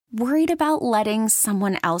Worried about letting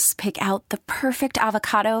someone else pick out the perfect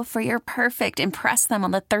avocado for your perfect impress them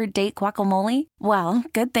on the third date guacamole? Well,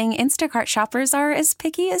 good thing Instacart shoppers are as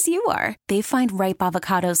picky as you are. They find ripe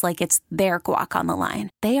avocados like it's their guac on the line.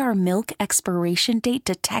 They are milk expiration date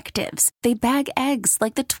detectives. They bag eggs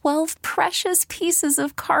like the 12 precious pieces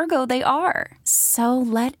of cargo they are. So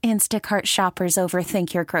let Instacart shoppers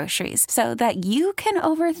overthink your groceries so that you can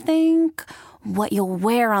overthink what you'll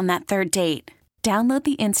wear on that third date. Download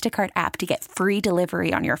the Instacart app to get free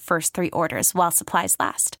delivery on your first 3 orders while supplies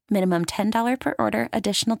last. Minimum $10 per order.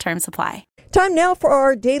 Additional terms apply. Time now for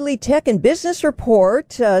our daily tech and business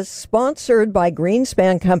report, sponsored by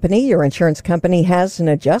Greenspan Company. Your insurance company has an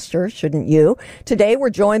adjuster, shouldn't you? Today, we're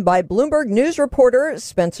joined by Bloomberg News reporter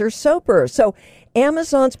Spencer Soper. So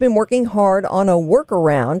Amazon's been working hard on a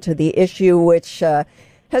workaround to the issue which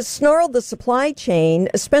has snarled the supply chain.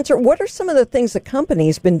 Spencer, what are some of the things the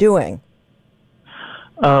company's been doing?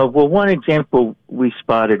 Well, one example we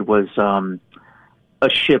spotted was a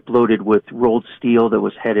ship loaded with rolled steel that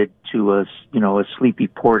was headed to a sleepy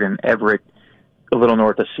port in Everett, a little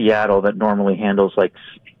north of Seattle, that normally handles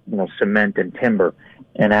cement and timber.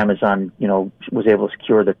 And Amazon, was able to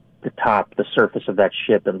secure the surface of that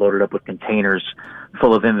ship and load it up with containers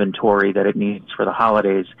full of inventory that it needs for the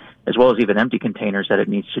holidays, as well as even empty containers that it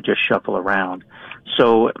needs to just shuffle around.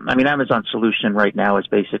 So, Amazon's solution right now is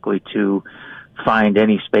basically to find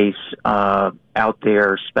any space out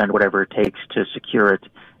there, spend whatever it takes to secure it,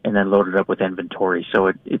 and then load it up with inventory.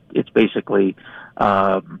 So it's basically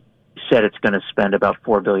said it's going to spend about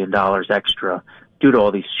 $4 billion extra due to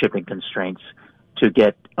all these shipping constraints to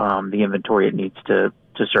get the inventory it needs to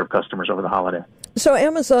serve customers over the holiday. So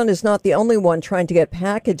Amazon is not the only one trying to get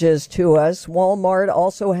packages to us. Walmart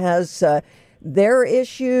also has their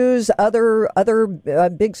issues, other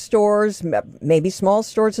big stores, maybe small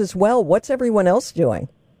stores as well. What's everyone else doing?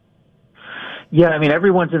 Yeah,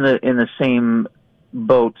 everyone's in the same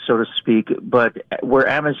boat, so to speak, but where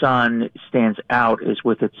Amazon stands out is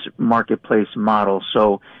with its marketplace model.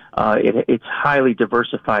 So it's highly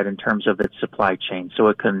diversified in terms of its supply chain. So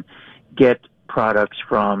it can get products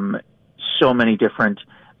from so many different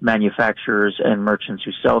manufacturers and merchants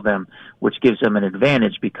who sell them, which gives them an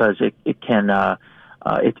advantage because it's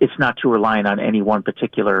not too reliant on any one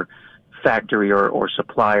particular factory or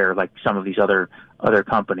supplier like some of these other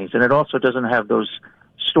companies. And it also doesn't have those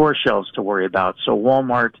store shelves to worry about. So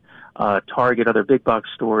Walmart, Target, other big box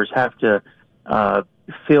stores have to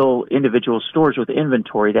fill individual stores with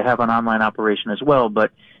inventory. They have an online operation as well, but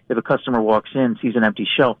if a customer walks in, sees an empty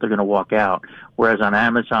shelf, they're going to walk out. Whereas on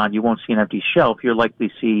Amazon, you won't see an empty shelf. You'll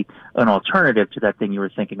likely see an alternative to that thing you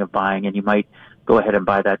were thinking of buying, and you might go ahead and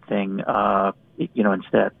buy that thing,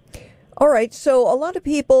 instead. All right. So a lot of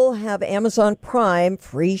people have Amazon Prime,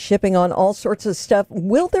 free shipping on all sorts of stuff.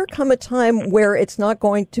 Will there come a time where it's not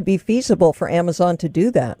going to be feasible for Amazon to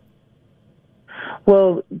do that?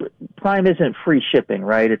 Well, Prime isn't free shipping,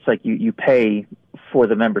 right? It's like you pay for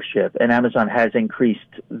the membership, and Amazon has increased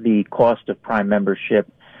the cost of Prime membership.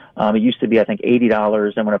 It used to be, I think,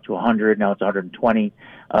 $80, then went up to $100, now it's $120.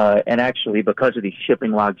 And actually, because of these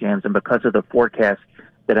shipping logjams and because of the forecast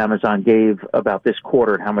that Amazon gave about this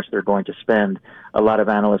quarter and how much they're going to spend, a lot of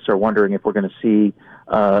analysts are wondering if we're going to see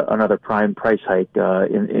another Prime price hike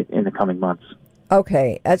in the coming months.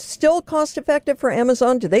 Okay. It's still cost effective for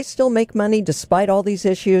Amazon? Do they still make money despite all these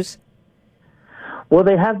issues? Well,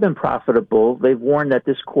 they have been profitable. They've warned that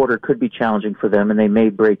this quarter could be challenging for them, and they may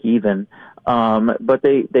break even. But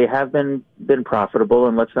they have been profitable,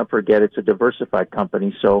 and let's not forget it's a diversified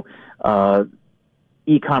company. So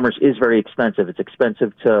e-commerce is very expensive. It's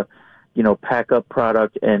expensive to pack up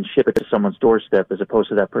product and ship it to someone's doorstep as opposed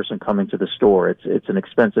to that person coming to the store. It's an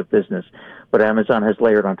expensive business. But Amazon has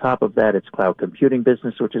layered on top of that its cloud computing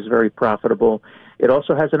business, which is very profitable. It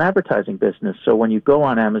also has an advertising business. So when you go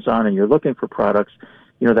on Amazon and you're looking for products,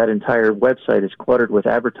 that entire website is cluttered with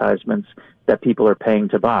advertisements that people are paying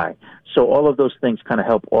to buy. So all of those things kind of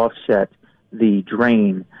help offset the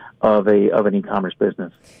drain of an e-commerce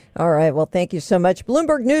business. All right. Well, thank you so much.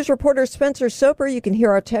 Bloomberg News reporter Spencer Soper. You can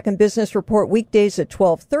hear our Tech and Business Report weekdays at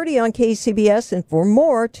 12:30 on KCBS. And for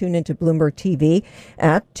more, tune into Bloomberg TV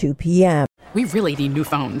at 2 p.m. We really need new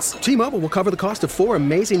phones. T-Mobile will cover the cost of 4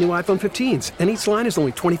 amazing new iPhone 15s, and each line is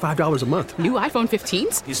only $25 a month. New iPhone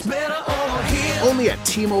 15s? It's better over here. Only at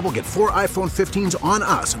T-Mobile, get 4 iPhone 15s on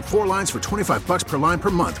us and 4 lines for $25 per line per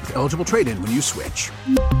month with eligible trade-in when you switch.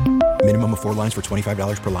 Minimum of 4 lines for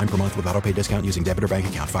 $25 per line per month with autopay discount using debit or bank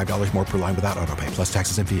account. $5 more per line without autopay, plus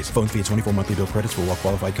taxes and fees. Phone fee at 24 monthly bill credits for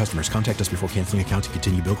well-qualified customers. Contact us before canceling account to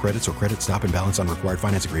continue bill credits or credit stop and balance on required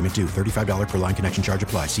finance agreement due. $35 per line connection charge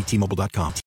applies. See T-Mobile.com.